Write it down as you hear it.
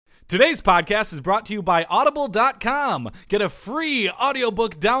Today's podcast is brought to you by Audible.com. Get a free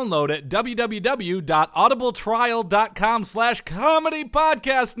audiobook download at www.audibletrial.com/comedy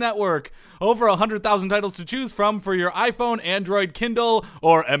podcast network. Over 100,000 titles to choose from for your iPhone, Android, Kindle,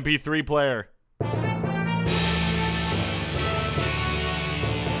 or MP3 player.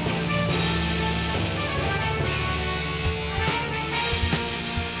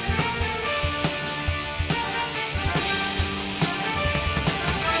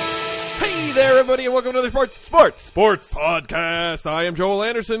 Hey there, everybody, and welcome to another Sports Podcast. I am Joel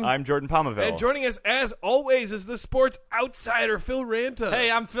Anderson. I'm Jordan Palmaville. And joining us, as always, is the sports outsider, Phil Ranta.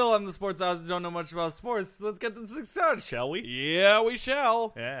 Hey, I'm Phil. I'm the sports outsider. Don't know much about sports. Let's get this thing started, shall we? Yeah, we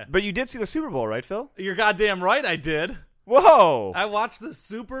shall. Yeah. But you did see the Super Bowl, right, Phil? You're goddamn right I did. Whoa! I watched the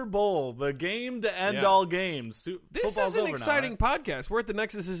Super Bowl, the game to end all games. This Football's is an over exciting now, right? podcast. We're at the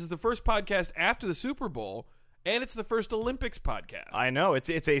Nexus. This is the first podcast after the Super Bowl, and it's the first Olympics podcast. I know. It's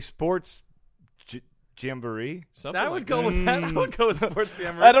a sports jamboree. Something I like would go that. with that. I would go with sports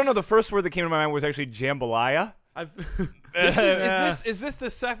jamboree. I don't know. The first word that came to my mind was actually jambalaya. Is this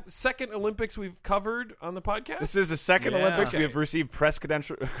the second Olympics we've covered on the podcast? This is the second Yeah. Olympics Okay. we have received press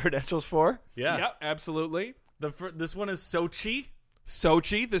credentials for. Yeah. Yeah, absolutely. This one is Sochi.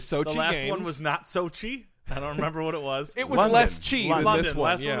 Sochi, the Sochi The last Games. one was not Sochi. I don't remember what it was. It was London. less chi than London. this one.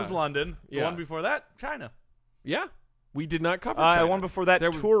 Last yeah. one was London. The Yeah. one before that, China. Yeah, we did not cover China. One before that,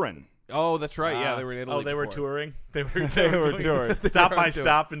 There was- Turin. Oh, that's right. Yeah, they were in Italy. Oh, they were before. touring. They were were going touring. stop They by were touring.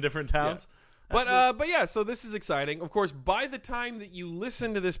 stop in different towns. But yeah, so this is exciting. Of course, by the time that you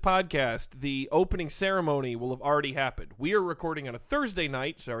listen to this podcast, the opening ceremony will have already happened. We are recording on a Thursday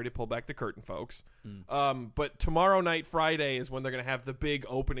night. Sorry to pull back the curtain, folks. But tomorrow night, Friday, is when they're going to have the big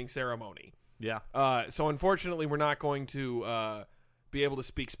opening ceremony. Yeah. So unfortunately, we're not going to be able to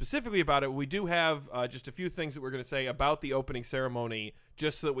speak specifically about it. We do have just a few things that we're going to say about the opening ceremony,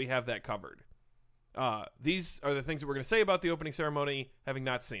 just so that we have that covered. These are the things that we're going to say about the opening ceremony, having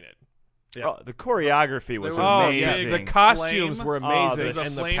not seen it. Yeah. Oh, the choreography was Oh, amazing. yeah, the costumes Flame. were amazing, there's a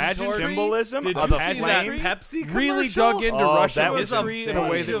and the flame pageantry. torch. Symbolism Did of you the see that flame. Pepsi commercial? Really dug into Oh, Russian that was history in a way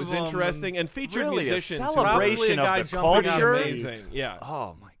bunch that of was them. interesting and featured Really a musicians. who- celebration Probably a guy of the jumping on culture. stage. Amazing, yeah.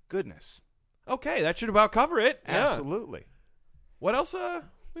 Oh my goodness! Okay, that should about cover it. Yeah. Absolutely. What else?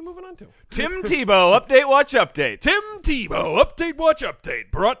 We moving on to Tim Tebow update. Watch update. Tim Tebow update. Watch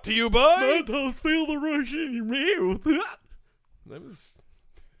update. Brought to you by. feel the rush in your mouth. That was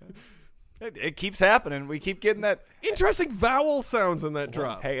It keeps happening. We keep getting that. interesting vowel sounds in that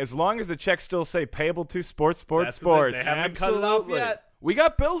drop. Hey, as long as the checks still say payable to sports. That's what they haven't cut it off Absolutely. yet. We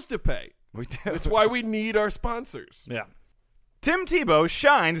got bills to pay. We do. That's why we need our sponsors. Yeah. Tim Tebow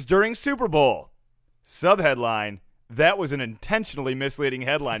shines during Super Bowl. Subheadline: that was an intentionally misleading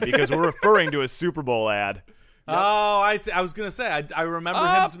headline because we're referring to a Super Bowl ad. Oh, I see. I was going to say, I remember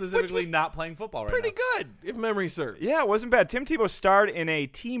him which specifically was not playing football right Pretty now. good, if memory serves. Yeah, it wasn't bad. Tim Tebow starred in a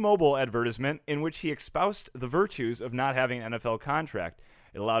T-Mobile advertisement in which he espoused the virtues of not having an NFL contract.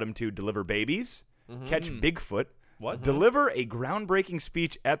 It allowed him to deliver babies, catch Bigfoot, deliver a groundbreaking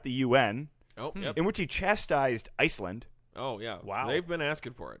speech at the UN, Oh, yep. in which he chastised Iceland, Oh, yeah. Wow. They've been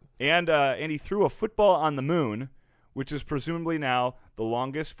asking for it. and he threw a football on the moon, which is presumably now the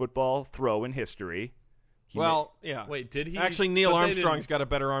longest football throw in history. Yeah. Wait, did he? Actually, Neil but they Armstrong's got a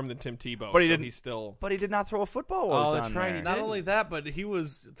better arm than Tim Tebow, But he so didn't- he's still... But he did not throw a football. while Oh, he was that's on right, there. he Not didn't. only that, but he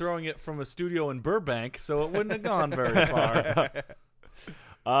was throwing it from a studio in Burbank, so it wouldn't have gone very far.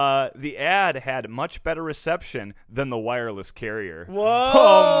 The ad had much better reception than the wireless carrier.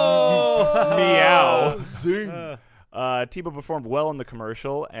 Whoa! Meow. Zing. Tebow performed well in the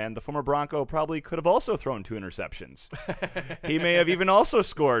commercial, and the former Bronco probably could have also thrown 2 interceptions. He may have even also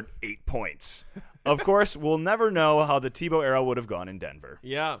scored 8 points. Of course, we'll never know how the Tebow era would have gone in Denver.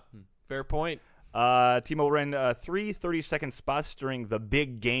 Yeah, fair point. Tebow ran 3 30-second spots during the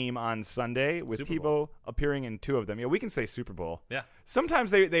big game on Sunday, with Super Tebow Bowl. appearing in 2 of them. Yeah, we can say Super Bowl. Yeah. Sometimes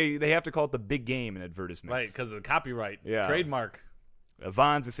they have to call it the big game in advertisements. Right, because of the copyright. Yeah. Trademark.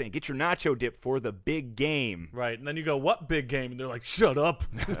 Vons is saying, get your nacho dip for the big game. Right, and then you go, what big game? And they're like, shut up.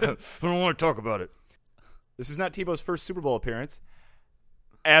 I don't want to talk about it. This is not Tebow's first Super Bowl appearance.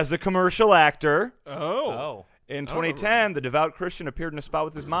 As a commercial actor, Oh. in 2010, the devout Christian appeared in a spot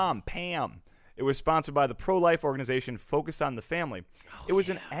with his mom, Pam. It was sponsored by the pro-life organization Focus on the Family. It was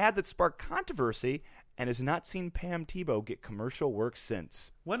an ad that sparked controversy and has not seen Pam Tebow get commercial work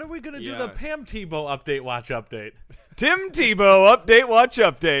since. When are we going to do Yeah. the Pam Tebow update, watch update? Tim Tebow, update, watch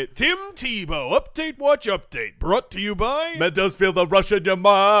update. Tim Tebow update, watch update. Brought to you by... Mentos feel the rush in your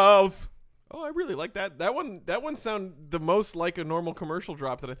mouth. Oh, I really like that. That one sounded the most like a normal commercial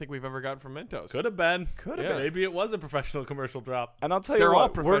drop that I think we've ever gotten from Mentos. Could have been. Could have Yeah. been. Maybe it was a professional commercial drop. And I'll tell you They're all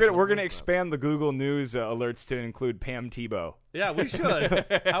what, we're professional gonna commercials. expand the Google News alerts to include Pam Tebow. Yeah, we should.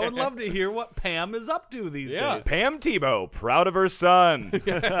 I would love to hear what Pam is up to these Yeah. days. Pam Tebow, proud of her son.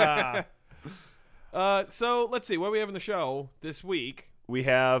 So let's see what do we have in the show this week. We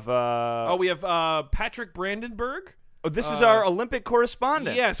have. We have Patrick Brandenburg. This is our Olympic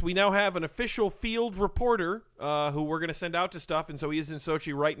correspondent. Yes, we now have an official field reporter who we're going to send out to stuff, and so he is in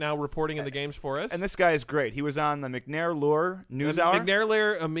Sochi right now reporting in the games for us. And this guy is great. He was on the McNair-Lure News Hour.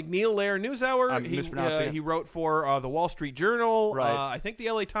 McNeil Lair News Hour. I'm mispronouncing it. He wrote for the Wall Street Journal. Right. I think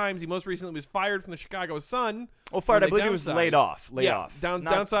the LA Times. He most recently was fired from the Chicago Sun. Oh, fired. when I they believe he was downsized. laid off.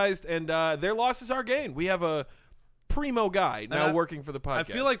 Downsized, and their loss is our gain. We have a primo guy now I- working for the podcast. I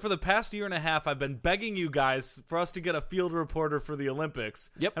feel like for the past year and a half, I've been begging you guys for us to get a field reporter for the Olympics.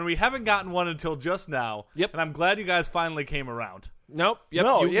 Yep. And we haven't gotten one until just now. Yep. And I'm glad you guys finally came around. Nope. Yep.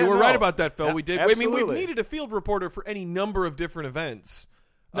 No, you yeah, were no. right about that, Phil. Yeah, We did. I mean, we've absolutely. needed a field reporter for any number of different events.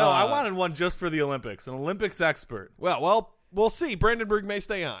 No, I wanted one just for the Olympics, an Olympics expert. Well, we'll see. Brandenburg may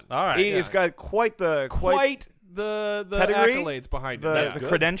stay on. All right. He's got quite the pedigree, accolades behind the, him. That's the good.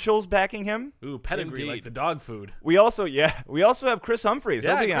 credentials backing him. Ooh, pedigree Indeed. like the dog food. We also have Chris Humphreys.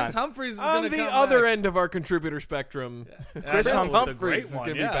 Yeah, He'll be Chris on. Humphreys is On going to the come other back. end of our contributor spectrum, Chris Chris Humphreys, the Humphreys great is one,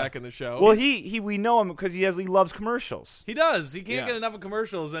 going to yeah. be back in the show. Well, we know him because he loves commercials. He does. He can't Yeah. get enough of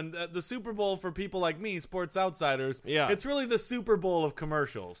commercials. And the Super Bowl for people like me, sports outsiders, Yeah. it's really the Super Bowl of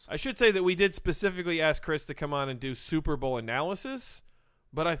commercials. I should say that we did specifically ask Chris to come on and do Super Bowl analysis,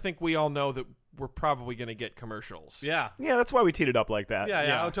 but I think we all know that we're probably going to get commercials. Yeah. Yeah, that's why we teed it up like that.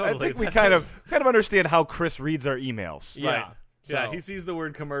 Yeah, oh, totally. I think we kind of understand how Chris reads our emails. Yeah. Right. Yeah, So- he sees the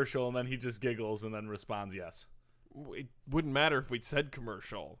word commercial and then he just giggles and then responds yes. It wouldn't matter if we'd said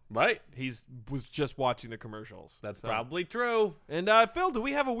commercial. Right. Was just watching the commercials. That's So- probably true. And Phil, do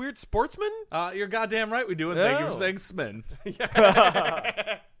we have a weird sportsman? You're goddamn right we do, and thank you Oh. for saying Smin.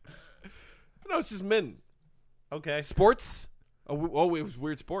 No, it's just men. Okay. Sports? Oh, it was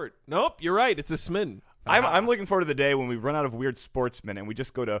weird sport. Nope, you're right. It's a smin. I'm looking forward to the day when we run out of weird sportsmen and we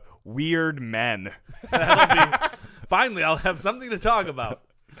just go to weird men. Finally, I'll have something to talk about.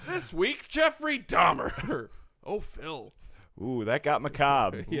 This week, Jeffrey Dahmer. Oh, Phil. Ooh, that got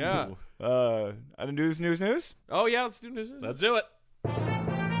macabre. Yeah. News? Oh, yeah, let's do news. Let's do it.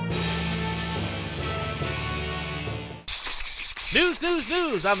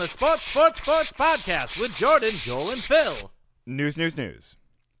 News on the Sports Podcast with Jordan, Joel, and Phil. News.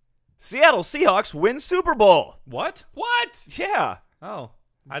 Seattle Seahawks win Super Bowl. What? What? Yeah. Oh.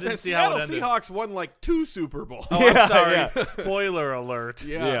 I The didn't see how Seattle it ended. Seahawks won like 2 Super Bowls. Oh, Yeah, I'm sorry. yeah. Spoiler alert.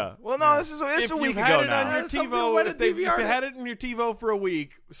 Yeah. Well, no, this is If a week you've had ago it now. on your Some people TiVo, went if to you DVR it. had it in your TiVo for a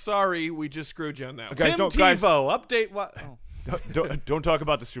week, sorry, we just screwed you on that one. Guys, Tim don't- guys- Tebow, update what? Oh. Don't talk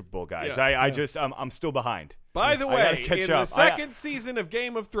about the Super Bowl, guys. Yeah. I'm still behind. By the I gotta way, catch in up. the second season of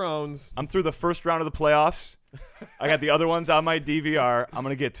Game of Thrones, I'm through the first round of the playoffs. I got the other ones on my DVR. I'm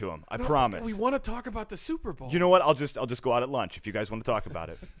gonna get to them. I promise. we want to talk about the Super Bowl. You know what? I'll just go out at lunch if you guys want to talk about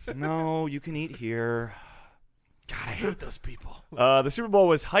it. No, you can eat here. God, I hate those people. The Super Bowl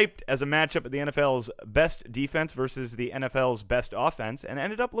was hyped as a matchup of the NFL's best defense versus the NFL's best offense, and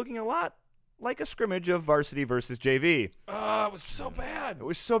ended up looking a lot like a scrimmage of varsity versus JV. It was so bad. It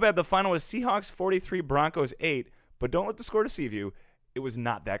was so bad. The final was Seahawks 43, Broncos 8. But don't let the score deceive you. It was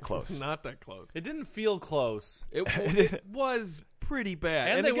not that close. Not that close. It didn't feel close. It was pretty bad.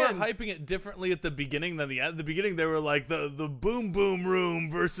 And they again, were hyping it differently at the beginning than the end. At the beginning, they were like the boom boom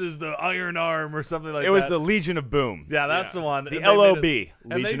room versus the iron arm or something like that. It was the Legion of Boom. yeah, that's the one. The And they made LOB,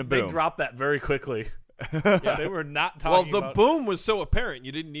 and Legion of they Boom. dropped that very quickly. They were not well, talking the about boom was so apparent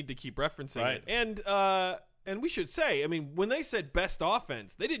you didn't need to keep referencing Right. it. And we should say, I mean, when they said best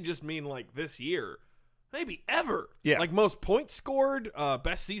offense, they didn't just mean like this year. Maybe ever. Yeah. Like most points scored,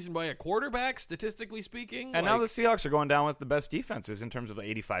 best season by a quarterback, statistically speaking. And like, now the Seahawks are going down with the best defenses in terms of the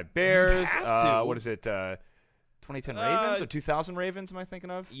 85 Bears. have to. What is it? 2010 Ravens or 2000 Ravens? Am I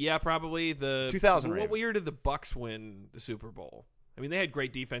thinking of? yeah, probably the 2000 What Ravens. year did the Bucks win the Super Bowl? I mean, they had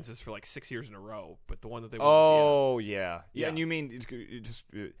great defenses for like 6 years in a row, but the one that they won was, Oh yeah. Yeah. And you mean just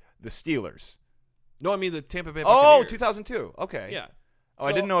the Steelers? no, I mean the Tampa Bay Oh, Buccaneers. 2002. Okay. Yeah. Oh, I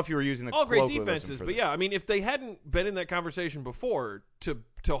So, didn't know if you were using the all great colloquialism defenses, for but this. yeah, I mean, if they hadn't been in that conversation before, to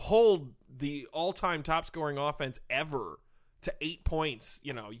hold the all-time top-scoring offense ever to 8 points,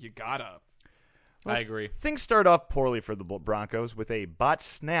 you gotta. I agree. Things start off poorly for the Broncos with a botched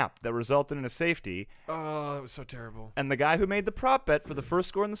snap that resulted in a safety, Oh, that was so terrible. and the guy who made the prop bet for the first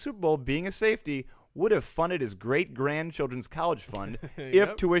score in the Super Bowl being a safety would have funded his great-grandchildren's college fund if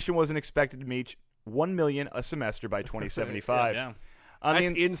Yep. tuition wasn't expected to reach $1 million a semester by 2075. Yeah.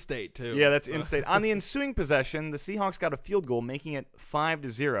 That's in-state, too. Yeah, that's in-state. On the ensuing possession, the Seahawks got a field goal, making it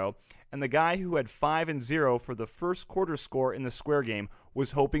 5-0, and the guy who had 5-0 for the first quarter score in the square game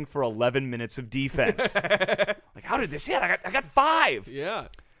was hoping for 11 minutes of defense. Like, how did this hit? I got 5. Yeah.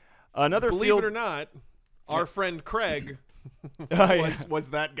 Another Believe field it or not, our friend Craig yeah.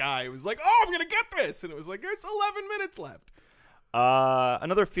 was that guy. It was like, oh, I'm going to get this. And it was like, there's 11 minutes left.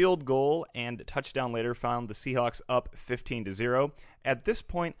 Another field goal and touchdown later found the Seahawks up 15-0. At this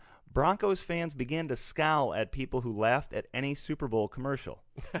point, Broncos fans began to scowl at people who laughed at any Super Bowl commercial.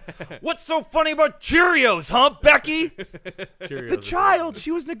 What's so funny about Cheerios, huh, Becky? The child,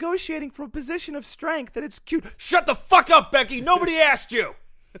 she was negotiating from a position of strength, and it's cute. Shut the fuck up, Becky. Nobody asked you.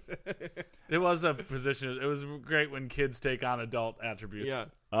 It was a position. It was great when kids take on adult attributes. Yeah.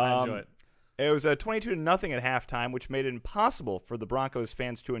 I enjoy it. It was 22-0 at halftime, which made it impossible for the Broncos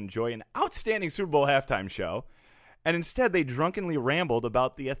fans to enjoy an outstanding Super Bowl halftime show. And instead, they drunkenly rambled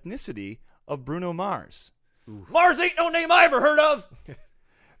about the ethnicity of Bruno Mars. Mars ain't no name I ever heard of.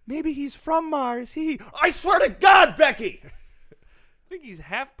 Maybe he's from Mars. I swear to God, Becky. I think he's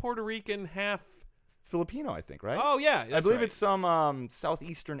half Puerto Rican, half... Filipino, I think, right? Oh, yeah. I believe it's some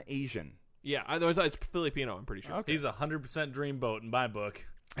Southeastern Asian. Yeah, it's Filipino, I'm pretty sure. Okay. He's 100% dreamboat in my book.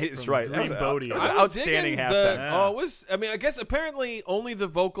 It's From right. That was Dream it was Bodie. an I was outstanding digging halftime. Yeah. it was. I mean, I guess apparently only the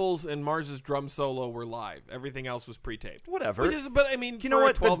vocals and Mars's drum solo were live. Everything else was pre-taped. Whatever. Which is, but I mean, You know for a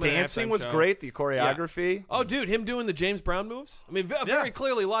what? The 12-minute dancing halftime was show- great. The choreography. Oh, dude, him doing the James Brown moves. I mean, very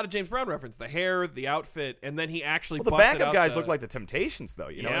clearly a lot of James Brown reference. The hair, the outfit, and then he actually. Well, the busted backup out guys the- look like the Temptations, though.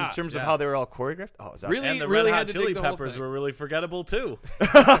 You know, Yeah, in terms of yeah. how they were all choreographed. Oh, it was Really? And the really Red had Hot to Chili dig the whole Peppers thing. were really forgettable, too.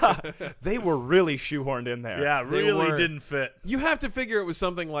 They were really shoehorned in there. Yeah, They really were. didn't fit. You have to figure it was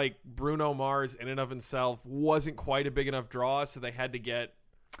something like Bruno Mars in and of himself wasn't quite a big enough draw, so they had to get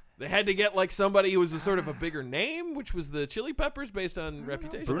like somebody who was a sort of a bigger name, which was the Chili Peppers based on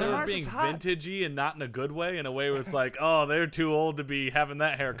reputation. Bruno They were Mars being is hot. vintagey and not in a good way, in a way where it's like, oh, they're too old to be having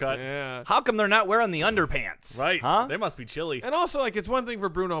that haircut. Yeah. How come they're not wearing the underpants? Right. Huh? They must be chilly. And also, like, it's one thing for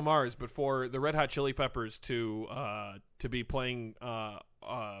Bruno Mars, but for the Red Hot Chili Peppers to be playing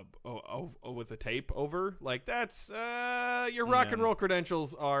with the tape over, like, that's your rock and roll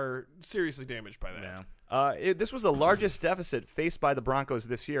credentials are seriously damaged by that. Yeah. This was the largest deficit faced by the Broncos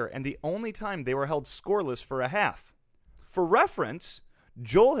this year, and the only time they were held scoreless for a half. For reference,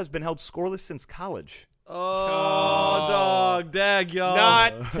 Joel has been held scoreless since college. Oh, dog, dag, y'all.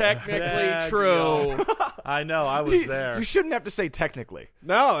 Not technically Dag, true. y'all. I know, I was there. You shouldn't have to say technically.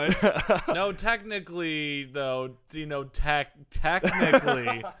 No, it's No, technically, though,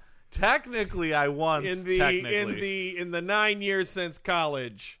 technically, technically, I once technically. in the 9 years since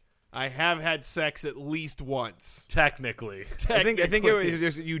college, I have had sex at least once. Technically. I think it was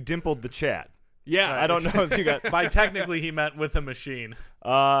just you dimpled the chat. Yeah, I don't know if you got By technically, he meant with a machine.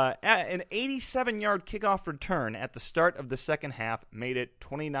 an 87-yard kickoff return at the start of the second half made it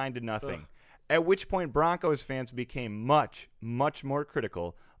 29-0. At which point Broncos fans became much, much more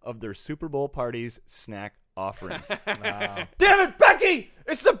critical of their Super Bowl party's snack offerings. Damn it, Becky!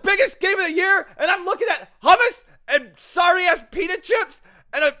 It's the biggest game of the year, and I'm looking at hummus and sorry-ass pita chips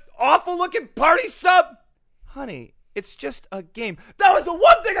and an awful-looking party sub. Honey, it's just a game. That was the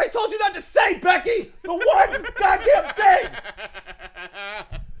one thing I told you not to say, Becky! The one goddamn thing!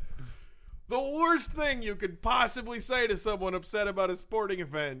 the worst thing you could possibly say to someone upset about a sporting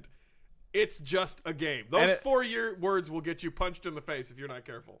event. It's just a game. Those 4-year words will get you punched in the face if you're not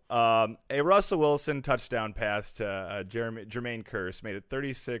careful. A Russell Wilson touchdown pass to Jermaine Kearse made it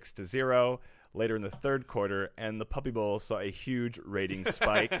 36-0 later in the third quarter, and the Puppy Bowl saw a huge rating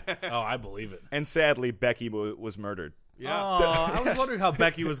spike. Oh, I believe it. And sadly, Becky was murdered. Yeah. Oh, I was wondering how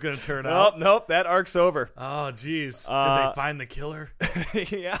Becky was going to turn out. Nope, that arc's over. Oh, jeez. Did they find the killer?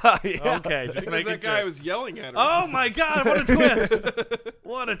 yeah. Okay, just Because making that guy sure. was yelling at her. Oh, my God, what a twist.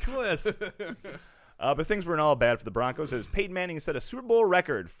 What a twist. But things weren't all bad for the Broncos as Peyton Manning set a Super Bowl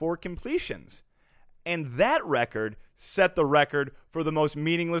record for completions. And that record set the record for the most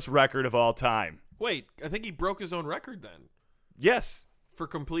meaningless record of all time. Wait, I think he broke his own record then Yes. for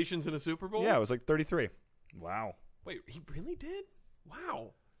completions in a Super Bowl? Yeah, it was like 33. Wow. Wait, he really did?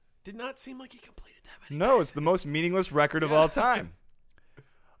 Wow. Did not seem like he completed that many. No, it's the most meaningless record of all time.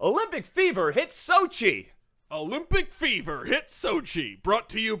 Olympic fever hit Sochi. Olympic fever hit Sochi. Brought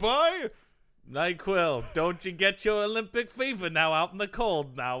to you by... NyQuil, don't you get your Olympic fever now out in the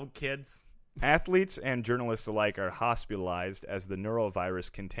cold now, kids. Athletes and journalists alike are hospitalized as the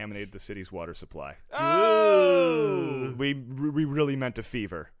neurovirus contaminated the city's water supply. Oh! We really meant a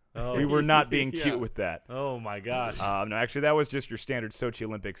fever. We were not being Yeah. cute with that. Oh my gosh. No, actually, that was just your standard Sochi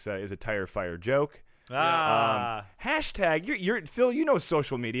Olympics is a tire fire joke. Hashtag, you're Phil, you know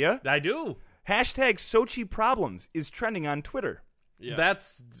social media. I do. Hashtag Sochi Problems is trending on Twitter. Yeah.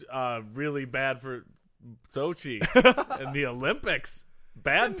 That's really bad for Sochi and the Olympics.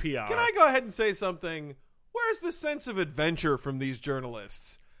 Bad PR. Can I go ahead and say something? Where's the sense of adventure from these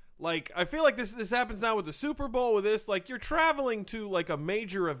journalists? Like, I feel like this happens now with the Super Bowl, with this. Like, you're traveling to, like, a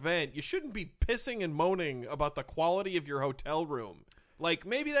major event. You shouldn't be pissing and moaning about the quality of your hotel room. Like,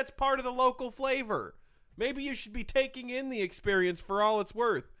 maybe that's part of the local flavor. Maybe you should be taking in the experience for all it's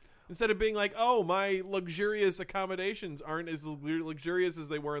worth. Instead of being like, oh, my luxurious accommodations aren't as luxurious as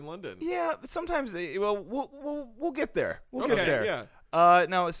they were in London. Yeah, but sometimes we'll get there. We'll Okay, get there. yeah.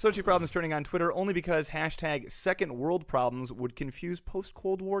 Now, Sochi Problems trending on Twitter only because hashtag Second World Problems would confuse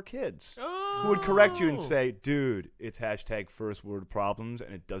post-Cold War kids who would correct you and say, dude, it's hashtag First World Problems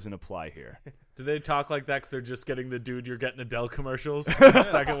and it doesn't apply here. Do they talk like that because they're just getting the dude you're getting Adele commercials in the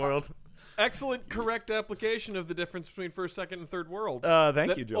second world? Excellent, correct application of the difference between first, second, and third world. Thank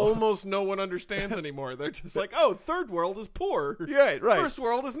that you, Joel. Almost no one understands anymore. They're just like, oh, third world is poor. Right. First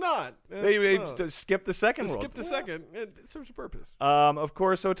world is not. They It's, skip the second just world. skip the second. It serves a purpose. Of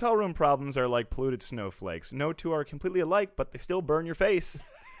course, hotel room problems are like polluted snowflakes. No two are completely alike, but they still burn your face.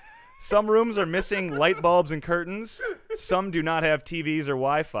 Some rooms are missing light bulbs and curtains. Some do not have TVs or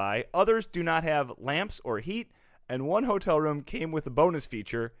Wi-Fi. Others do not have lamps or heat. And one hotel room came with a bonus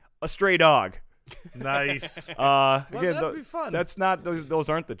feature, a stray dog. Nice. Again, that'd be fun. That's not those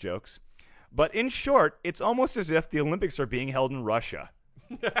aren't the jokes. But in short, it's almost as if the Olympics are being held in Russia.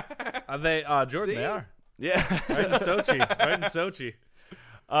 Are they, Jordan, they are. Yeah. Right in Sochi. Right in Sochi.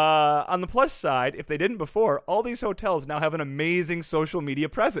 On the plus side, if they didn't before, all these hotels now have an amazing social media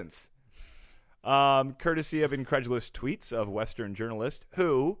presence. Courtesy of incredulous tweets of Western journalists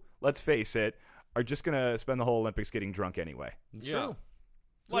who, let's face it, are just going to spend the whole Olympics getting drunk anyway. It's Yeah. true.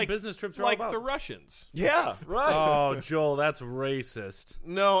 That's what business trips are like all about. the Russians. Yeah, right. Oh, Joel, that's racist.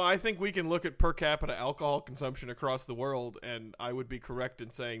 No, I think we can look at per capita alcohol consumption across the world, and I would be correct in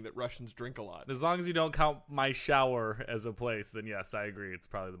saying that Russians drink a lot. As long as you don't count my shower as a place, then yes, I agree. It's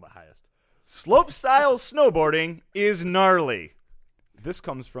probably the highest. Slope-style snowboarding is gnarly. This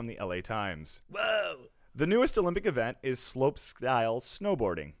comes from the LA Times. Whoa. The newest Olympic event is slope-style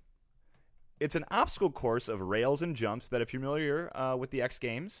snowboarding. It's an obstacle course of rails and jumps that if you're familiar with the X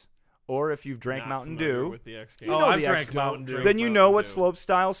Games, or if you've drank Not Mountain familiar Dew, with the X you Games. know I've the drank X- Mountain Dew. then you know what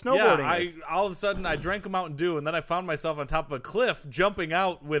slope-style snowboarding is. All of a sudden I drank a Mountain Dew, and then I found myself on top of a cliff jumping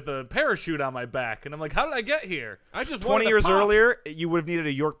out with a parachute on my back. And I'm like, how did I get here? I just 20 wanted to years pop. earlier, you would have needed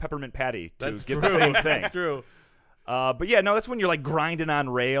a York peppermint patty to That's get true. the same thing. That's true. But yeah, no, that's when you're like grinding on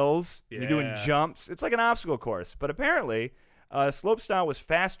rails. And you're doing Yeah. jumps. It's like an obstacle course. But apparently, slopestyle was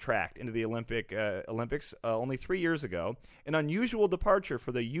fast-tracked into the Olympics only 3 years ago, an unusual departure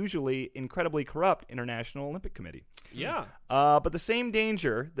for the usually incredibly corrupt International Olympic Committee. Yeah. But the same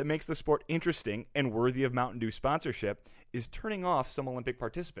danger that makes the sport interesting and worthy of Mountain Dew sponsorship is turning off some Olympic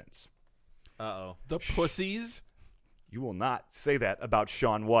participants. Uh-oh. The pussies. You will not say that about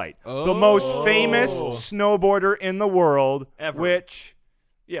Shaun White, the most famous snowboarder in the world. Ever. Which,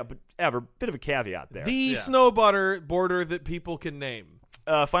 yeah, but ever. Bit of a caveat there. The Yeah. snowboarder that people can name.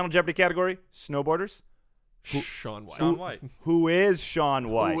 Final Jeopardy category, snowboarders. Shaun White. Shaun White. Who is Shaun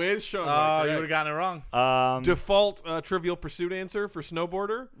White? Who is Shaun Oh, White? you would have gotten it wrong. Default Trivial Pursuit answer for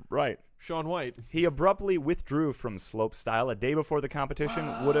snowboarder? Right. Shaun White. He abruptly withdrew from slopestyle a day before the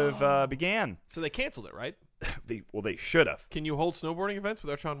competition would have began. So they canceled it, right? They should have. Can you hold snowboarding events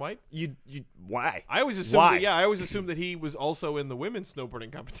without Shaun White? Why? I always assumed Why? I always assumed that he was also in the women's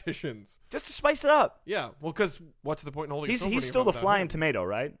snowboarding competitions. Just to spice it up. Yeah, well, because what's the point in holding? a snowboarding He's still the event without flying him? tomato,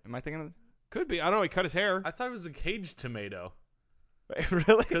 right? Am I thinking Could be. I don't know. He cut his hair. I thought it was a caged tomato of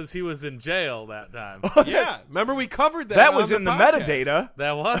really? because he was in jail that time. Yeah, remember we covered that. That on was in the podcast. metadata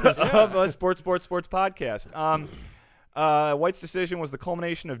That was. of a sports podcast. White's decision was the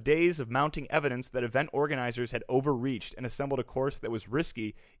culmination of days of mounting evidence that event organizers had overreached and assembled a course that was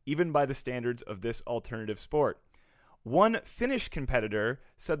risky even by the standards of this alternative sport. One Finnish competitor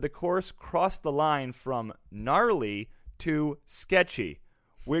said the course crossed the line from gnarly to sketchy,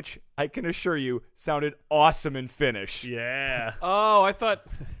 which I can assure you sounded awesome in Finnish. Yeah. Oh, I thought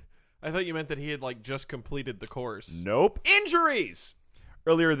you meant that he had like just completed the course. Nope. Injuries!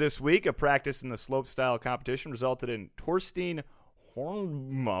 Earlier this week, a practice in the slopestyle competition resulted in Torstein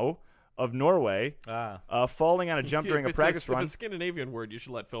Hornmo of Norway falling on a jump during a practice If run. it's a Scandinavian word, you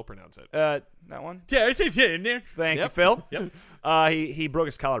should let Phil pronounce it. That one? Yeah. Thank you, Yep. Phil. Yep. He broke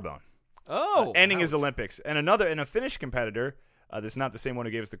his collarbone, Oh, ending his ouch. Olympics. And a Finnish competitor This is not the same one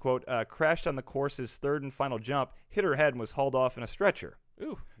who gave us the quote. Crashed on the course's third and final jump, hit her head, and was hauled off in a stretcher.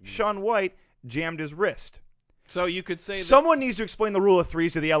 Ooh. Shaun White jammed his wrist. So you could say Someone needs to explain the rule of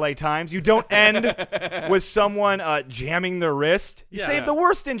threes to the LA Times. You don't end with someone jamming their wrist. You save the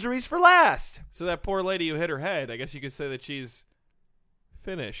worst injuries for last. So that poor lady who hit her head, I guess you could say that she's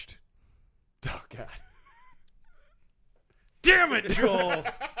finished. Oh, God. Damn it, Joel.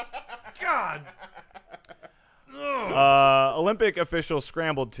 God. Olympic officials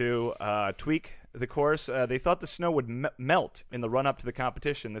scrambled to tweak the course. They thought the snow would melt in the run-up to the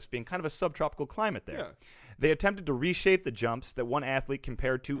competition, this being kind of a subtropical climate there. Yeah. They attempted to reshape the jumps that one athlete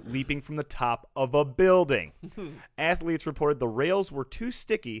compared to leaping from the top of a building. Athletes reported the rails were too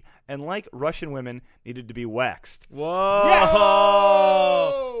sticky and, like Russian women, needed to be waxed. Whoa.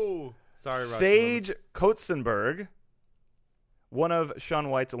 Oh! Sorry, Russian. Sage Kotzenberg, one of Shaun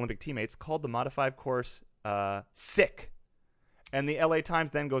White's Olympic teammates, called the modified course sick. And the LA Times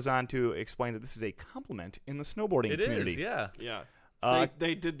then goes on to explain that this is a compliment in the snowboarding community. It is, yeah. Yeah.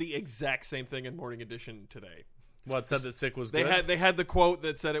 They did the exact same thing in Morning Edition today. What, said that sick was They good? had the quote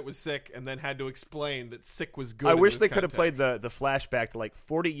that said it was sick, and then had to explain that sick was good. I in wish this they could have played context. the flashback to like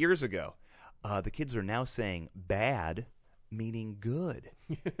 40 years ago. The kids are now saying bad, meaning good.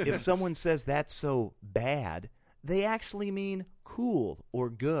 If someone says that's so bad, they actually mean cool or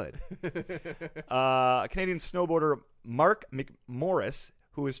good. Canadian snowboarder Mark McMorris,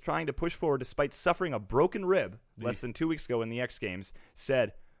 who is trying to push forward despite suffering a broken rib less than 2 weeks ago in the X Games,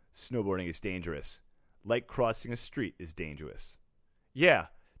 said, snowboarding is dangerous. Like crossing a street is dangerous. Yeah,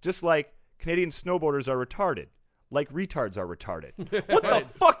 just like Canadian snowboarders are retarded. Like retards are retarded. What the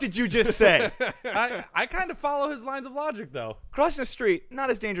fuck did you just say? I kind of follow his lines of logic, though. Crossing a street, not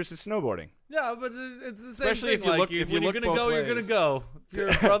as dangerous as snowboarding. Yeah, but it's the same Especially thing. if you like, look- if you when you're look going to both go, you're going ways. to go. If you're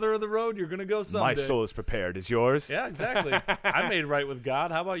a brother of the road, you're going to go someday. My soul is prepared. Is yours? Yeah, exactly. I made right with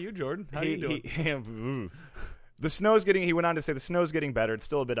God. How about you, Jordan? How you doing? The snow's getting, he went on to say, the snow's getting better. It's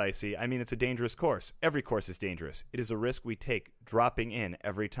still a bit icy. I mean, it's a dangerous course. Every course is dangerous. It is a risk we take, dropping in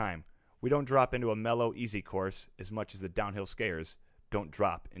every time. We don't drop into a mellow, easy course as much as the downhill skiers don't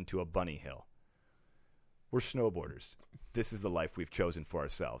drop into a bunny hill. We're snowboarders. This is the life we've chosen for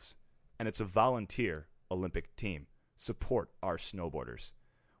ourselves. And it's a volunteer Olympic team. Support our snowboarders.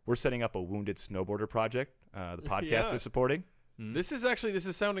 We're setting up a Wounded Snowboarder project. The podcast Yeah. is supporting. This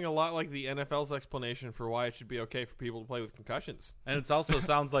is sounding a lot like the NFL's explanation for why it should be okay for people to play with concussions. And it also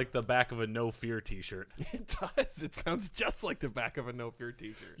sounds like the back of a No Fear t-shirt. It does. It sounds just like the back of a No Fear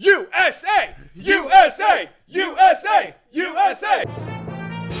t-shirt. USA! USA! USA! USA!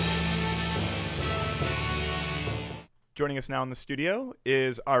 Joining us now in the studio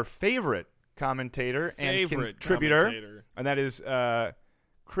is our favorite commentator and contributor, commentator. and that is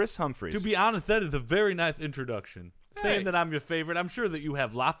Chris Humphreys. To be honest, that is a very nice introduction. Hey. Saying that I'm your favorite, I'm sure that you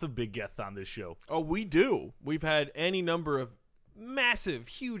have lots of big guests on this show. Oh, we do. We've had any number of massive,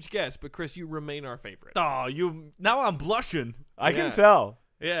 huge guests, but Chris, you remain our favorite. Oh, now I'm blushing. I Yeah. can tell.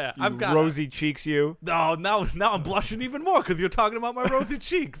 Yeah, You I've got rosy cheeks, you. Oh, now I'm blushing even more because you're talking about my rosy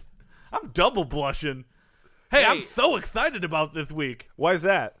cheeks. I'm double blushing. Hey, I'm Hey. so excited about this week Why is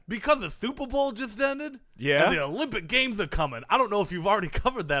that? because the Super Bowl just ended. Yeah? and the Olympic Games are coming. I don't know if you've already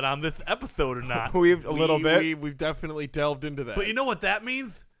covered that on this episode or not. We've a little bit. We've definitely delved into that. But you know what that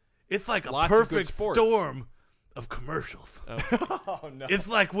means? It's like a Lots of good perfect sports. storm of commercials. Oh no. It's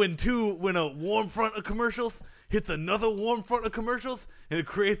like when a warm front of commercials hits another warm front of commercials, and it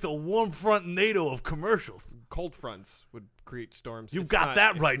creates a warm front NATO of commercials. cold fronts would create storms. You've It's got not-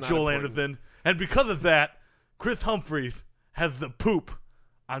 that it's right, not Joel important. Anderson. And because of that, Chris Humphreys has the poop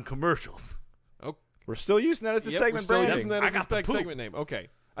on commercials. Oh, We're still using that as a yep, segment we're still branding. using that I as a got the spec poop. segment name. Okay.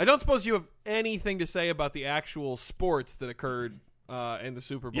 I don't suppose you have anything to say about the actual sports that occurred in the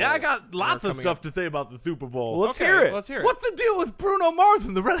Super Bowl. Yeah, I got that lots are of coming stuff up. to say about the Super Bowl. Well, let's Okay, hear it. Let's hear it. What's the deal with Bruno Mars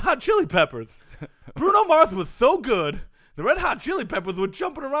and the Red Hot Chili Peppers? Bruno Mars was so good, the Red Hot Chili Peppers were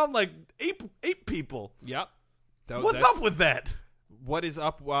jumping around like ape people. Yep. What's That's- up with that? What is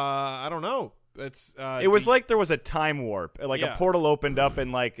up? I don't know. It's It was like there was a time warp. Like Yeah. a portal opened up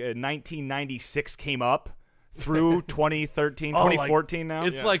and like 1996 came up through 2013, Oh, like, 2014 now.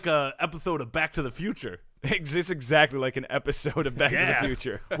 It's like a episode of Back to the Future. It exists exactly like an episode of Back to Yeah. the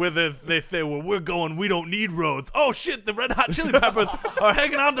Future. Where they say, well, we're going, we don't need roads. Oh, shit, the Red Hot Chili Peppers are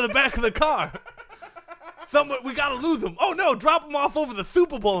hanging onto the back of the car. We got to lose them. Oh, no, drop them off over the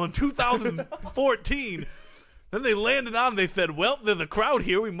Super Bowl in 2014. Then they landed on, they said, well, there's a crowd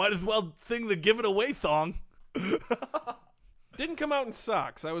here. We might as well sing the Give It Away song. didn't come out in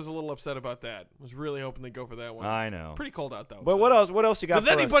socks. I was a little upset about that. Was really hoping they'd go for that one. I know. Pretty cold out though. But so. what else? What else you got? Does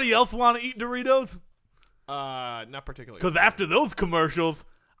for us? anybody else want to eat Doritos? Not particularly. Because after those commercials,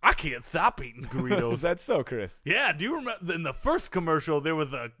 I can't stop eating Doritos. Is that so, Chris? Yeah, do you remember in the first commercial there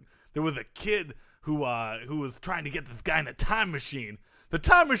was a kid who was trying to get this guy in a time machine. The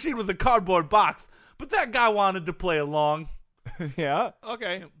time machine was a cardboard box, but that guy wanted to play along. Yeah.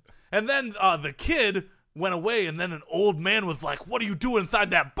 Okay. And then the kid went away, and then an old man was like, "What are you doing inside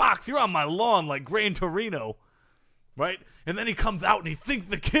that box? You're on my lawn like Gran Torino." Right? And then he comes out and he thinks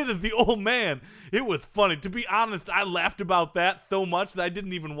the kid is the old man. It was funny. To be honest, I laughed about that so much that I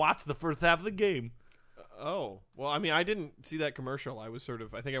didn't even watch the first half of the game. Oh. Well, I mean, I didn't see that commercial. I was sort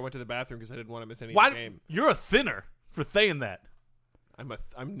of, I think I went to the bathroom because I didn't want to miss any of the game. You're a thinner for saying that. I'm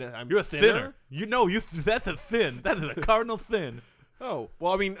You're a thinner. You know, that's a thin. That is a cardinal thin. Oh.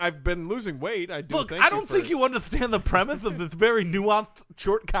 Well, I mean, I've been losing weight. I do Look, thank I don't for- think you understand the premise of this very nuanced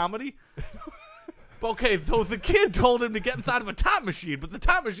short comedy. Okay, so the kid told him to get inside of a time machine, but the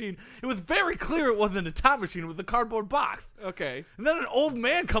time machine, it was very clear it wasn't a time machine, it was a cardboard box. Okay. And then an old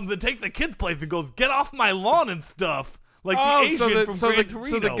man comes and takes the kid's place and goes, "Get off my lawn and stuff." Like Oh, the Asian from Gran Torino.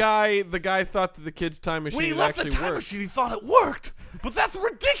 so the guy thought that the kid's time machine when he left the actually time worked. machine, he thought it worked. But that's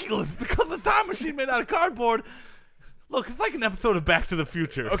ridiculous because the time machine made out of cardboard. Look, it's like an episode of Back to the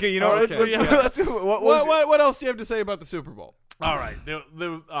Future. Okay, you know Okay, let's What else do you have to say about the Super Bowl? All right.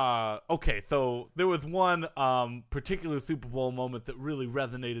 Okay, so there was one particular Super Bowl moment that really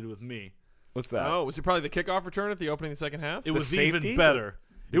resonated with me. what's that? Oh, was it probably the kickoff return at the opening of the second half? It was safety? even better.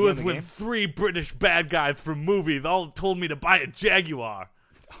 It Beginning was of the when game? 3 British bad guys from movies all told me to buy a Jaguar.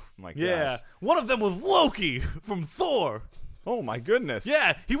 Oh my gosh. Yeah. One of them was Loki from Thor. Oh my goodness.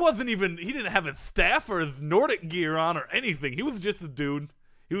 Yeah, he didn't have his staff or his Nordic gear on or anything. He was just a dude.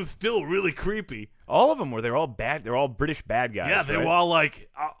 He was still really creepy. All of them were. They're all bad. They're all British bad guys. Yeah, they right? were all like,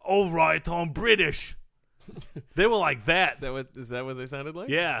 "All right, I'm British." They were like that. Is that what they sounded like?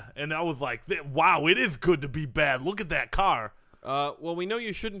 Yeah, and I was like, "Wow, it is good to be bad. Look at that car." Well, we know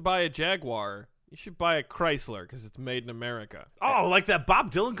you shouldn't buy a Jaguar. You should buy a Chrysler because it's made in America. Oh, like that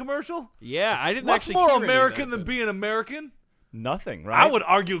Bob Dylan commercial? Yeah, I didn't What's actually more hear any of American that, than but- being American? Nothing, right? I would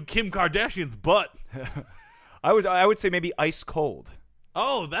argue Kim Kardashian's butt. I would say maybe ice cold.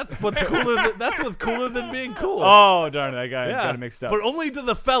 Oh, that's what's cooler than being cool. Oh darn it! I got it mixed up. But only to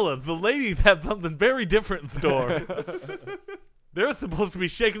the fellas. The ladies have something very different in store. They're supposed to be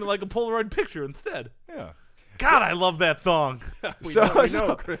shaking it like a Polaroid picture instead. yeah. God, I love that song. We know,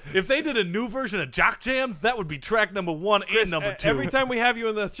 so- Chris. If they did a new version of Jock Jams, that would be track number 1 and number 2. Every time we have you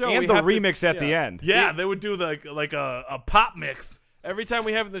in the show, we And the have to- remix at the yeah. end. Yeah, they would do like a pop mix. Every time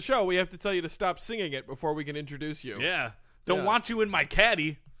we have in the show, we have to tell you to stop singing it before we can introduce you. Yeah. Don't Yeah. want you in my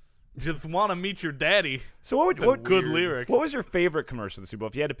caddy. Just want to meet your daddy. So what Good lyric. What was your favorite commercial of the Super Bowl?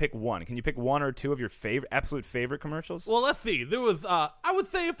 If you had to pick one, can you pick one or two of your absolute favorite commercials? Well, let's see. There was, I would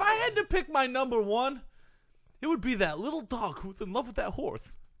say if I had to pick my number 1, it would be that little dog who's in love with that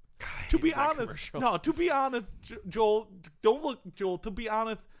horse. To be honest, to be honest, Joel, don't look, Joel. To be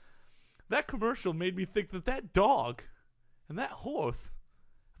honest, that commercial made me think that dog and that horse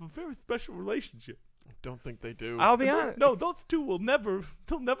have a very special relationship. Don't think they do. I'll be honest. No, those two they'll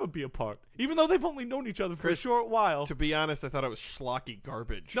never be apart, even though they've only known each other for Chris, a short while. To be honest, I thought it was schlocky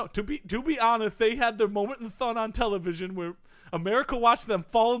garbage. No, to be honest, they had their moment in the sun on television where America watched them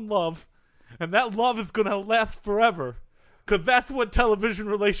fall in love, and that love is gonna last forever, because that's what television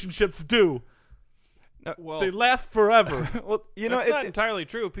relationships do. Well, They last forever. Well, you know, that's not entirely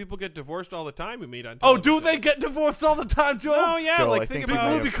true. People get divorced all the time who meet on Oh, television. do they get divorced all the time, Joe? Oh, yeah. Joel, I like, think think People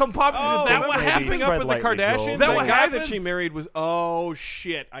about who become popular. Oh, is that remember what maybe happened? keeping up Tread with the lightly, Joel. Kardashians? Is that the what guy that happens? she married was, oh,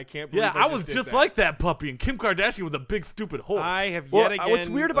 shit. I can't believe Yeah, I was did just that. like that puppy, and Kim Kardashian was a big stupid whore. I have Well, yet again. what's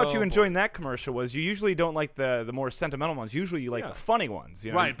weird about oh, you boy. enjoying that commercial was you usually don't like the more sentimental ones. Usually you like Yeah. the funny ones.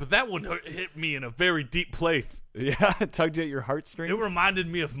 You know? Right, but that one hit me in a very deep place. Yeah, it tugged at your heartstrings. It reminded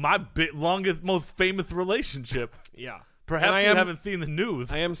me of my longest, most famous relationship. Yeah. Perhaps And I you am- haven't seen the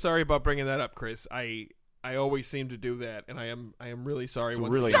news. I am sorry about bringing that up, Chris. I always seem to do that, and I am really sorry. It's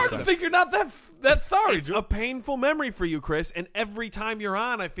once really it's Start done. to think you're not that sorry, It's Joe. a painful memory for you, Chris. And every time you're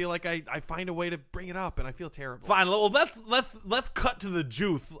on, I feel like I find a way to bring it up, and I feel terrible. Fine. Well, let's cut to the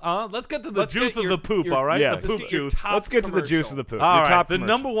juice. Let's get to the Let's juice get of your- the poop. your- All right, yeah, the let's poop get your juice. top Let's get to the juice commercial. of the poop. All Your right. top The commercial.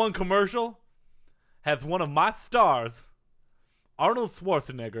 number 1 commercial has one of my stars, Arnold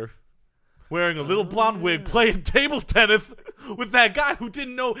Schwarzenegger, wearing a little blonde wig, playing table tennis with that guy who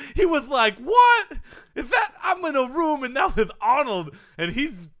didn't know. He was like, "What is that?" I'm in a room and now there's Arnold, and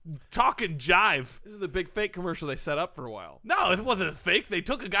he's talking jive. This is the big fake commercial they set up for a while. No, it wasn't fake. They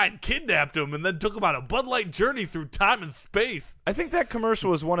took a guy and kidnapped him, and then took him on a Bud Light journey through time and space. I think that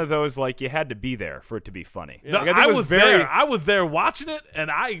commercial was one of those like you had to be there for it to be funny. No, Like, think I it was very, there. I was there watching it, and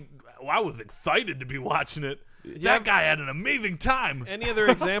I I was excited to be watching it. That guy had an amazing time. Any other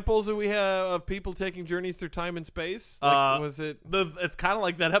examples that we have of people taking journeys through time and space? Like, was it? It's kind of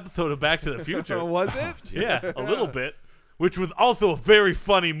like that episode of Back to the Future. Was it? Yeah, a little bit. Which was also a very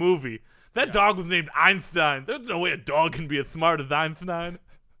funny movie. That dog was named Einstein. There's no way a dog can be as smart as Einstein.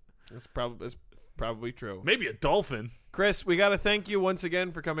 That's probably true. Maybe a dolphin. Chris, we got to thank you once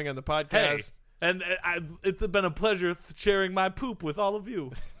again for coming on the podcast. Hey, and it's been a pleasure sharing my poop with all of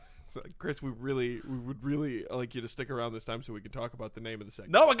you. So, Chris, we would really like you to stick around this time so we can talk about the name of the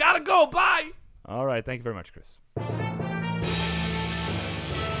segment. No, I gotta go. Bye. All right. Thank you very much, Chris.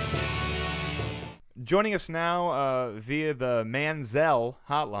 Joining us now via the Manziel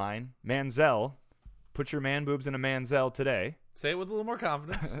hotline. Manziel, put your man boobs in a Manziel today. Say it with a little more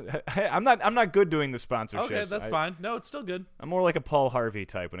confidence. Hey, I'm not good doing the sponsorships. Okay, that's fine. No, it's still good. I'm more like a Paul Harvey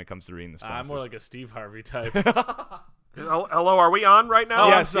type when it comes to reading the sponsors. I'm more like a Steve Harvey type. Hello, are we on right now? Oh,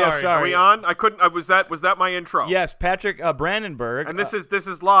 yes, I'm sorry. Are we on? I couldn't. Was that my intro? Yes, Patrick Brandenburg. And this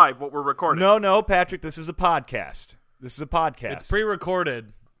is live. What we're recording. No, Patrick. This is a podcast. This is a podcast. It's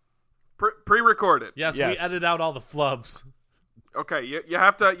pre-recorded. Pre-recorded. Yes, Yes. we edit out all the flubs. Okay, you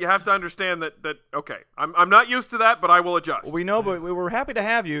have to understand that. Okay, I'm not used to that, but I will adjust. We know, but we were happy to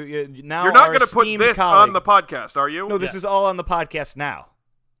have you. Now You're not going to put this on the podcast, are you? No, this is all on the podcast now.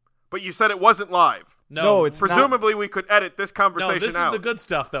 But you said it wasn't live. No, it's Presumably we could edit this conversation No, this out. is the good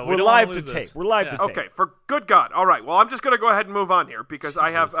stuff, though. We're don't live wanna to lose tape. this. We're live Yeah. to tape. Okay, for good God. All right, well, I'm just going to go ahead and move on here because I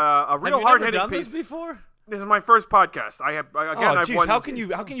have a real Have you never hard-hitting done piece. this before? This is my first podcast. I've Jeez, won. how can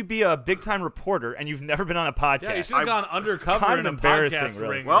you be a big time reporter and you've never been on a podcast? Yeah, you should have gone undercover kind in of a embarrassing, podcast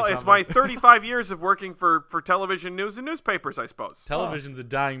really. ring. Well, or it's something. my 35 years of working for television news and newspapers, I suppose. Television's a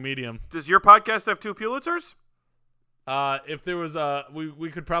dying medium. Does your podcast have 2 Pulitzers? If there was we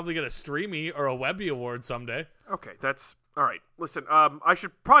could probably get a Streamy or a Webby award someday. Okay, that's all right. Listen, I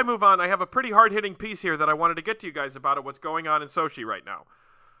should probably move on. I have a pretty hard-hitting piece here that I wanted to get to you guys about what's going on in Sochi right now.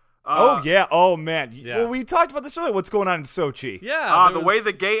 Oh yeah. Oh man. Yeah. Well, we talked about this earlier. What's going on in Sochi? Yeah, the way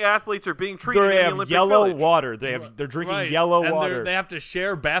the gay athletes are being treated They in the have Olympic yellow Village. water. They're drinking right. yellow and water. they have to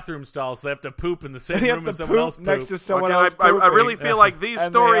share bathroom stalls. So they have to poop in the same They have room to as someone poop else. next to someone Okay, else. I pooping. really feel like these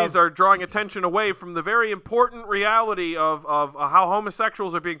And they stories have- are drawing attention away from the very important reality of how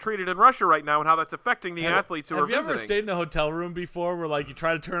homosexuals are being treated in Russia right now and how that's affecting the athletes who are Have you visiting. ever stayed in a hotel room before where like you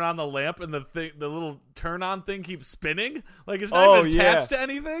try to turn on the lamp and the little turn on thing keeps spinning? Like it's not even attached to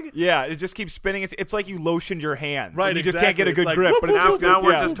anything. Yeah, it just keeps spinning. It's like you lotioned your hands. Right, and you just can't get a exactly. good It's grip. like, But it's now, just now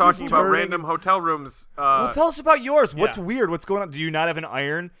we're yeah, just talking about turning. random hotel rooms. Well, tell us about yours. What's Yeah. weird? What's going on? Do you not have an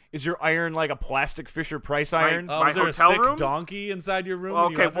iron? Is your iron like a plastic Fisher Price iron? My Was there a hotel sick room? donkey inside your room?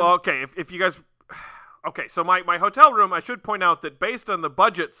 when you Okay, entered? well, okay. If you guys, okay, so my hotel room, I should point out that based on the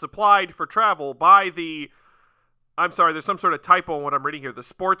budget supplied for travel by the, I'm sorry, there's some sort of typo in what I'm reading here. The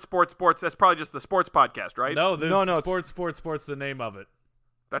sports. That's probably just the sports podcast, right? No, there's No, it's- sports. The name of it.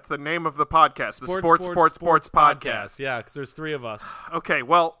 That's the name of the podcast. The Sports podcast. Yeah, because there's 3 of us. Okay,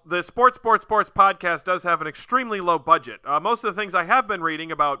 well, the Sports podcast does have an extremely low budget. Most of the things I have been reading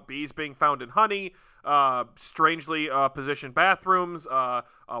about bees being found in honey, strangely positioned bathrooms,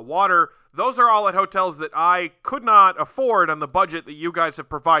 water, those are all at hotels that I could not afford on the budget that you guys have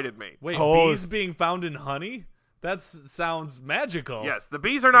provided me. Wait, Oh. bees being found in honey? That sounds magical. Yes, the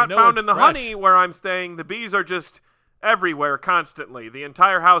bees are not know found it's in the fresh. honey where I'm staying. The bees are just everywhere constantly. The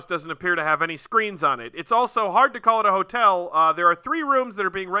entire house doesn't appear to have any screens on it. It's also hard to call it a hotel. There are 3 rooms that are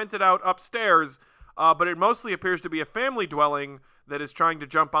being rented out upstairs, but it mostly appears to be a family dwelling that is trying to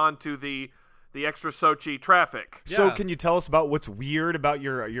jump onto the extra Sochi traffic. So Yeah. can you tell us about what's weird about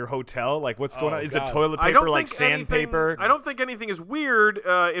your hotel? Like what's going Oh, on? Is God. it toilet I don't paper like think anything- sandpaper? I don't think anything is weird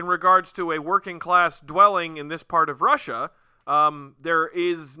in regards to a working class dwelling in this part of Russia. There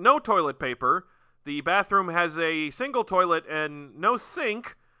is no toilet paper. The bathroom has a single toilet and no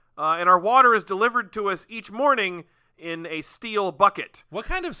sink, and our water is delivered to us each morning in a steel bucket. What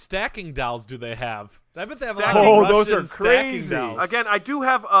kind of stacking dolls do they have? I bet they have a lot Stacking- of Oh, Russian those are stacking crazy. dolls. Again, I do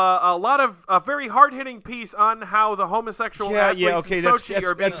have a very hard-hitting piece on how the homosexual athletes okay, in that's Sochi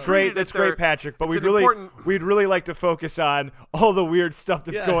are being great. treated That's at their- great, Patrick. But it's we'd an important- really like to focus on all the weird stuff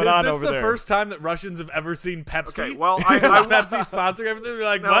that's going on over Is there. this the first time that Russians have ever seen Pepsi? Okay, well, Is I- Pepsi sponsoring everything? They're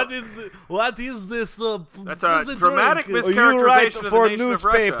like, No. what is this? That's a dramatic drink? mischaracterization you write of the for nation of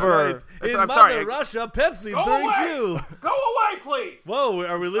newspaper. Russia. In I'm Mother sorry. Russia, Pepsi, Go drink away! you. Go away, please. Whoa,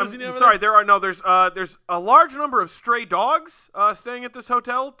 are we losing you I'm over sorry, there? there's a large number of stray dogs staying at this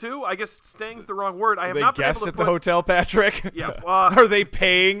hotel too. I guess staying's the wrong word. I have They not been able guests to at put, the hotel, Patrick? Yeah, Are they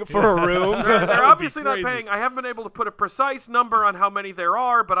paying for a room? They're obviously not crazy. paying. I haven't been able to put a precise number on how many there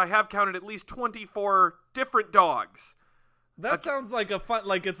are, but I have counted at least 24 different dogs. That sounds like a fun,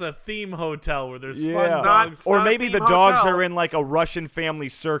 like it's a theme hotel where there's Yeah. fun dogs. Or not a maybe the theme dogs hotel. are in like a Russian family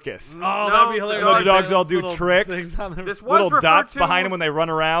circus. Oh, No, that'd be hilarious. the Like dogs all those do little tricks. things on their- This was Little referred dots to, behind them when they run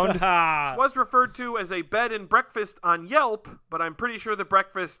around. was referred to as a bed and breakfast on Yelp, but I'm pretty sure the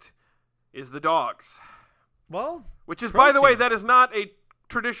breakfast is the dogs. Well, Which is, by the way, protein. that is not a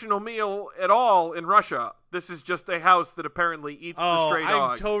traditional meal at all in Russia. This is just a house that apparently eats the stray I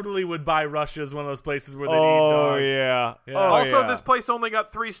dogs. totally would buy Russia as one of those places where they eat Oh, dog. yeah. Yeah. Oh, Also, yeah. this place only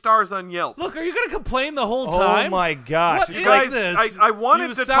got 3 stars on Yelp. Look, are you going to complain the whole Oh, time? my gosh. What It's is like- this? I wanted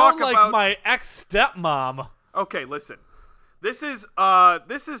you to sound talk like about- my ex-stepmom. Okay, listen. This is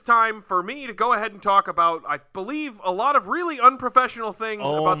time for me to go ahead and talk about, I believe, a lot of really unprofessional things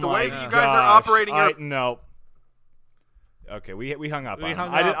Oh about the my way that you guys are gosh. operating your No. Okay, we hung up We on him.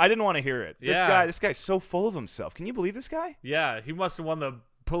 hung I up. didn't want to hear it. Yeah. This guy's so full of himself. Can you believe this guy? Yeah, he must have won the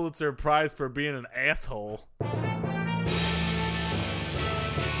Pulitzer Prize for being an asshole.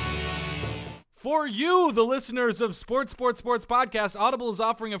 For you, the listeners of Sports Podcast, Audible is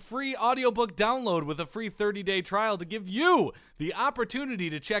offering a free audiobook download with a free 30-day trial to give you the opportunity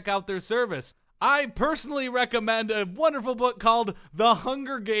to check out their service. I personally recommend a wonderful book called The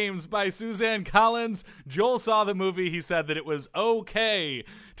Hunger Games by Suzanne Collins. Joel saw the movie. He said that it was okay.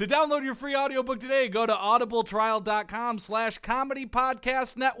 To download your free audiobook today, go to audibletrial.com/comedy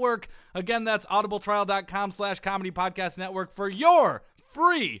podcast network. Again, that's audibletrial.com/comedy podcast network for your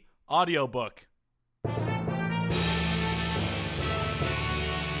free audiobook.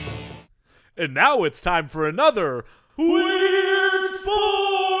 And now it's time for another Weird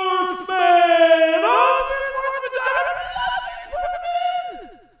Sportsman!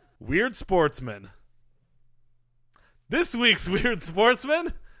 Weird Sportsman. This week's Weird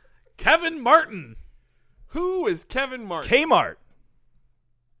Sportsman, Kevin Martin. Who is Kevin Martin? Kmart.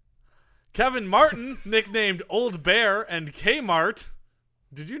 Kevin Martin, nicknamed Old Bear and Kmart.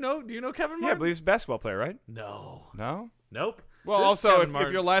 Do you know Kevin Yeah, I Martin? believe he's a basketball player, right? No. No? Nope. Well, This is also, Kevin if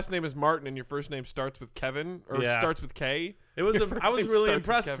Martin. your last name is Martin and your first name starts with Kevin, or Yeah. starts with K, It was. your first I was name really starts with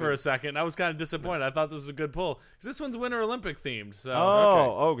impressed Kevin. for a second. I was kind of disappointed. I thought this was a good pull because this one's Winter Olympic themed. So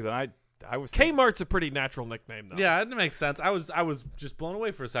Then I was Kmart's a pretty natural nickname, though. yeah, it makes sense. I was just blown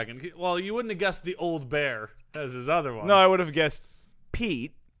away for a second. Well, you wouldn't have guessed the Old Bear as his other one. No, I would have guessed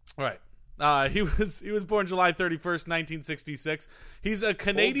Pete. Right. He was born July 31st, 1966. He's a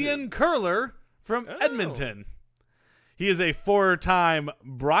Canadian curler from Edmonton. He is a 4-time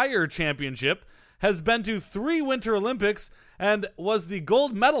Brier championship, has been to 3 Winter Olympics, and was the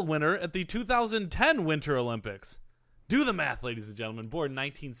gold medal winner at the 2010 Winter Olympics. Do the math, ladies and gentlemen. Born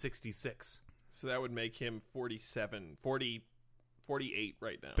 1966. So that would make him 47, 40, 48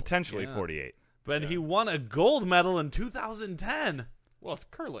 right now. Potentially Yeah. 48. But he won a gold medal in 2010. Well, it's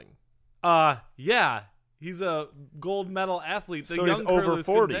curling. Yeah. He's a gold medal athlete. The So young he's over curlers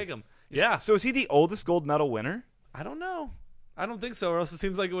 40. couldn't take him. Yeah. So is he the oldest gold medal winner? I don't know. I don't think so, or else it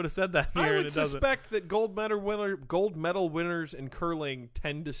seems like it would have said that here, I and would it doesn't. suspect that gold medal winners in curling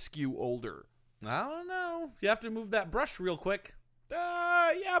tend to skew older. I don't know. You have to move that brush real quick.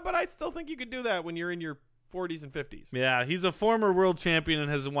 Yeah, but I still think you could do that when you're in your 40s and 50s. Yeah, he's a former world champion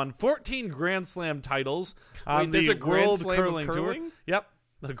and has won 14 Grand Slam titles on Wait, there's the a Grand World Slam of Curling Tour. curling? Yep,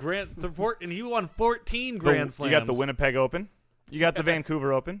 and he won 14 Grand Slams. You got the Winnipeg Open. You got the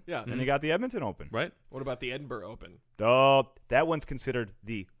Vancouver Open. Yeah. And you got the Edmonton Open. right? What about the Edinburgh Open? Oh, that one's considered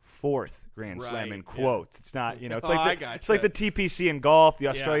the 4th Grand Slam Right, in yeah. quotes. It's not, it's Oh, like I the, gotcha. it's like the TPC in golf, the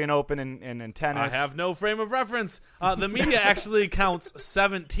Australian Open in tennis. I have no frame of reference. The media actually counts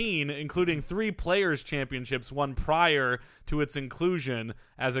 17, including 3 Players' Championships won prior to its inclusion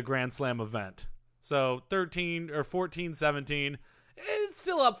as a Grand Slam event. So 13 or 14, 17, it's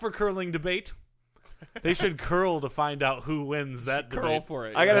still up for curling debate. They should curl to find out who wins that Curl debate. for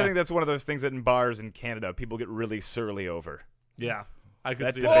it. I gotta yeah. think that's one of those things that in bars in Canada people get really surly over. Yeah, I could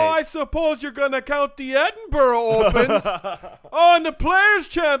That see debate. that. Oh, I suppose you're going to count the Edinburgh Opens on the Players'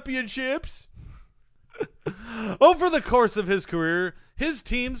 Championships. Over the course of his career, his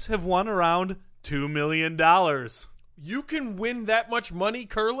teams have won around $2 million. You can win that much money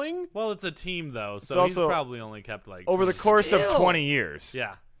curling? Well, it's a team though, so It's he's also- probably only kept like Over the course of Still. 20 years.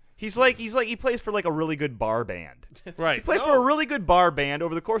 yeah, He plays for like a really good bar band. right. He played for a really good bar band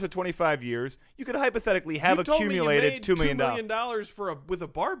over the course of 25 years. You could hypothetically have you told me you accumulated made $2 million. $2 million with a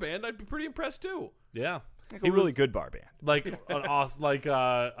bar band. I'd be pretty impressed too. Yeah, Like a really good bar band. like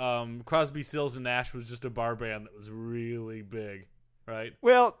Crosby, Stills and Nash was just a bar band that was really big, right?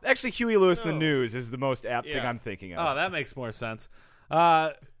 Well, actually, Huey Lewis the No. News is the most apt thing Yeah. I'm thinking of. Oh, that makes more sense.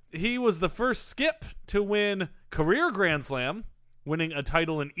 He was the first skip to win career Grand Slam, winning a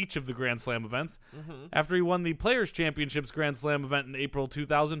title in each of the Grand Slam events after he won the Players' Championships Grand Slam event in April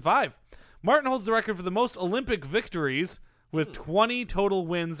 2005. Martin holds the record for the most Olympic victories with 20 total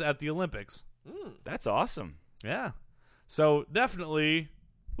wins at the Olympics. That's awesome. Yeah. So definitely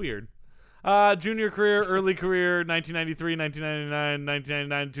weird. Junior career, early career, 1993, 1999,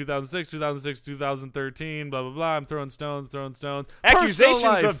 1999, 2006, 2006, 2013, blah, blah, blah. I'm throwing stones.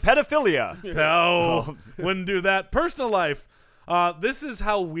 Accusations of pedophilia. No, wouldn't do that. Personal life. This is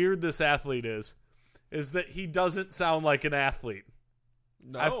how weird this athlete is that he doesn't sound like an athlete.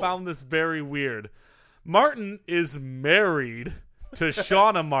 No. I found this very weird. Martin is married to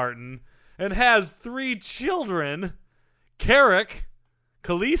Shauna Martin and has 3 children, Carrick,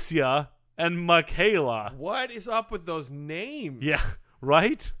 Kalicia, and Michaela. What is up with those names? Yeah,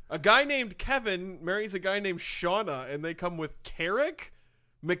 right? A guy named Kevin marries a guy named Shauna, and they come with Carrick,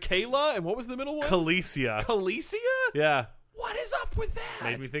 Michaela, and what was the middle one? Kalicia. Kalicia? Yeah. What is up with that?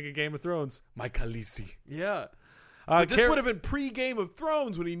 Made me think of Game of Thrones. My Khaleesi. Yeah. But this would have been pre-Game of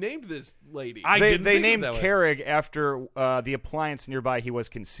Thrones when he named this lady. They named Carrig after the appliance nearby he was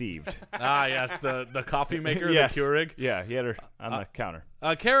conceived. Yes, the coffee maker, Yes. the Keurig. Yeah, he had her on the counter.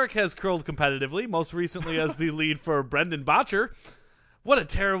 Carrick has curled competitively, most recently as the lead for Brendan Botcher. What a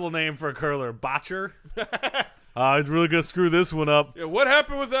terrible name for a curler, Botcher. He's really going to screw this one up. Yeah, what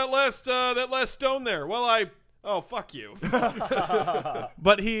happened with that last stone there? Well, oh, fuck you.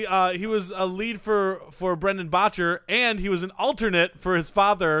 But he was a lead for Brendan Botcher, and he was an alternate for his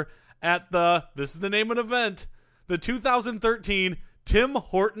father at this is the name of an event, the 2013 Tim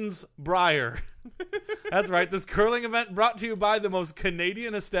Hortons Briar. That's right, this curling event brought to you by the most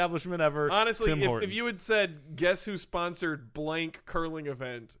Canadian establishment ever, Honestly, Tim Hortons. if you had said, guess who sponsored blank curling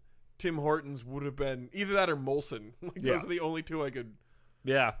event, Tim Hortons would have been either that or Molson. Those are the only two I could...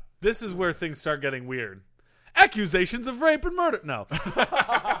 Yeah, this is where things start getting weird. Accusations of rape and murder. No.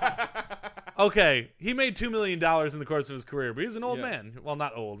 Okay, he made $2 million in the course of his career, but he's an old man. Well,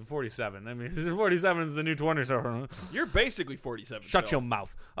 not old, 47. I mean, 47 is the new 20. So You're basically 47. shut your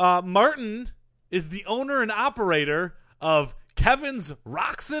mouth. Martin is the owner and operator of Kevin's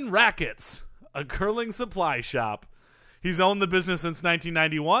Rocks and Rackets, a curling supply shop. He's owned the business since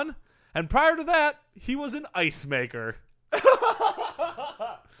 1991, and prior to that, he was an ice maker.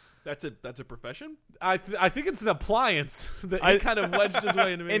 That's a profession? I think it's an appliance that he kind of wedged his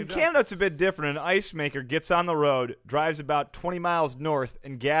way into. In Canada, it's a bit different. An ice maker gets on the road, drives about 20 miles north,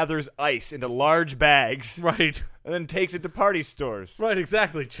 and gathers ice into large bags. Right. And then takes it to party stores. Right,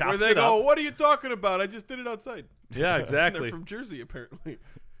 exactly. Chops Where they it go, up. what are you talking about? I just did it outside. Yeah, exactly. They're from Jersey, apparently.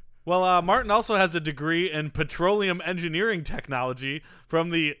 Well, Martin also has a degree in petroleum engineering technology from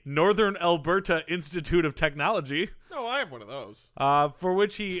the Northern Alberta Institute of Technology. Oh, I have one of those. For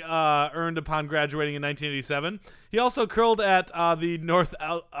which he earned upon graduating in 1987. He also curled at the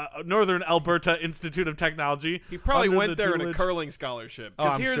Northern Alberta Institute of Technology. He probably under went the there in a tutelage- curling scholarship. Oh,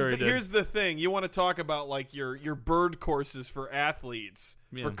 I'm sure he did. Here's the thing. You want to talk about like your bird courses for athletes,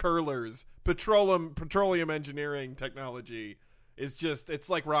 for curlers. Petroleum engineering technology is just, it's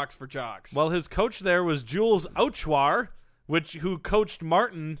like rocks for jocks. Well, his coach there was Jules Auchoir, who coached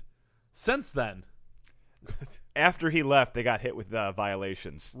Martin since then. After he left, they got hit with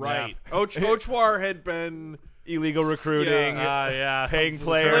violations. Right. Auchoir had been Illegal recruiting, paying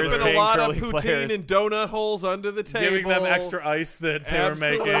players, slipping a paying lot of curling poutine players. and donut holes under the table. Giving them extra ice that they were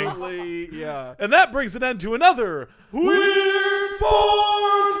making. Absolutely, yeah. And that brings an end to another Weird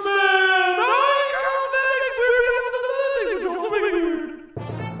Sportsman!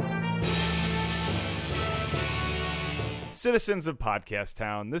 Citizens of Podcast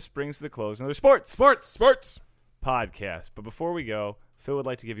Town, this brings to the close another sports podcast. But before we go, Phil would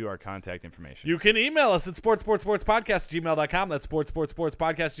like to give you our contact information. You can email us at sportspodcast@gmail.com. That's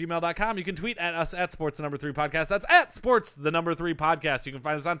sportspodcast@gmail.com. You can tweet at us at sports3podcast. That's at sports3podcast. You can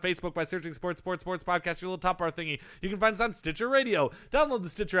find us on Facebook by searching sports podcast, your little top bar thingy. You can find us on Stitcher Radio. Download the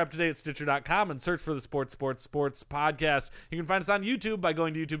Stitcher app today at stitcher.com and search for the sports podcast. You can find us on YouTube by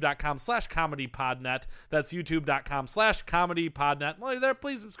going to youtube.com/comedypodnet. That's youtube.com/comedypodnet. While you're there,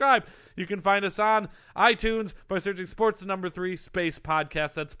 please subscribe. You can find us on iTunes by searching sports3 space podcast.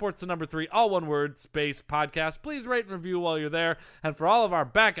 That's sports3, all one word, space podcast. Please rate and review while you're there. And for all of our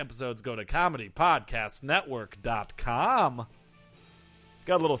back episodes, go to comedypodcastnetwork.com.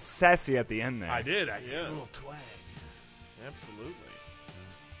 Got a little sassy at the end there. I did. I did a little twang. Absolutely.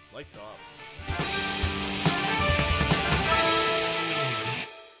 Lights off.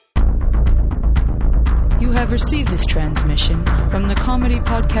 You have received this transmission from the Comedy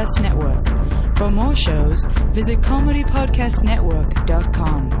Podcast Network. For more shows, visit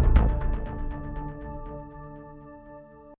comedypodcastnetwork.com.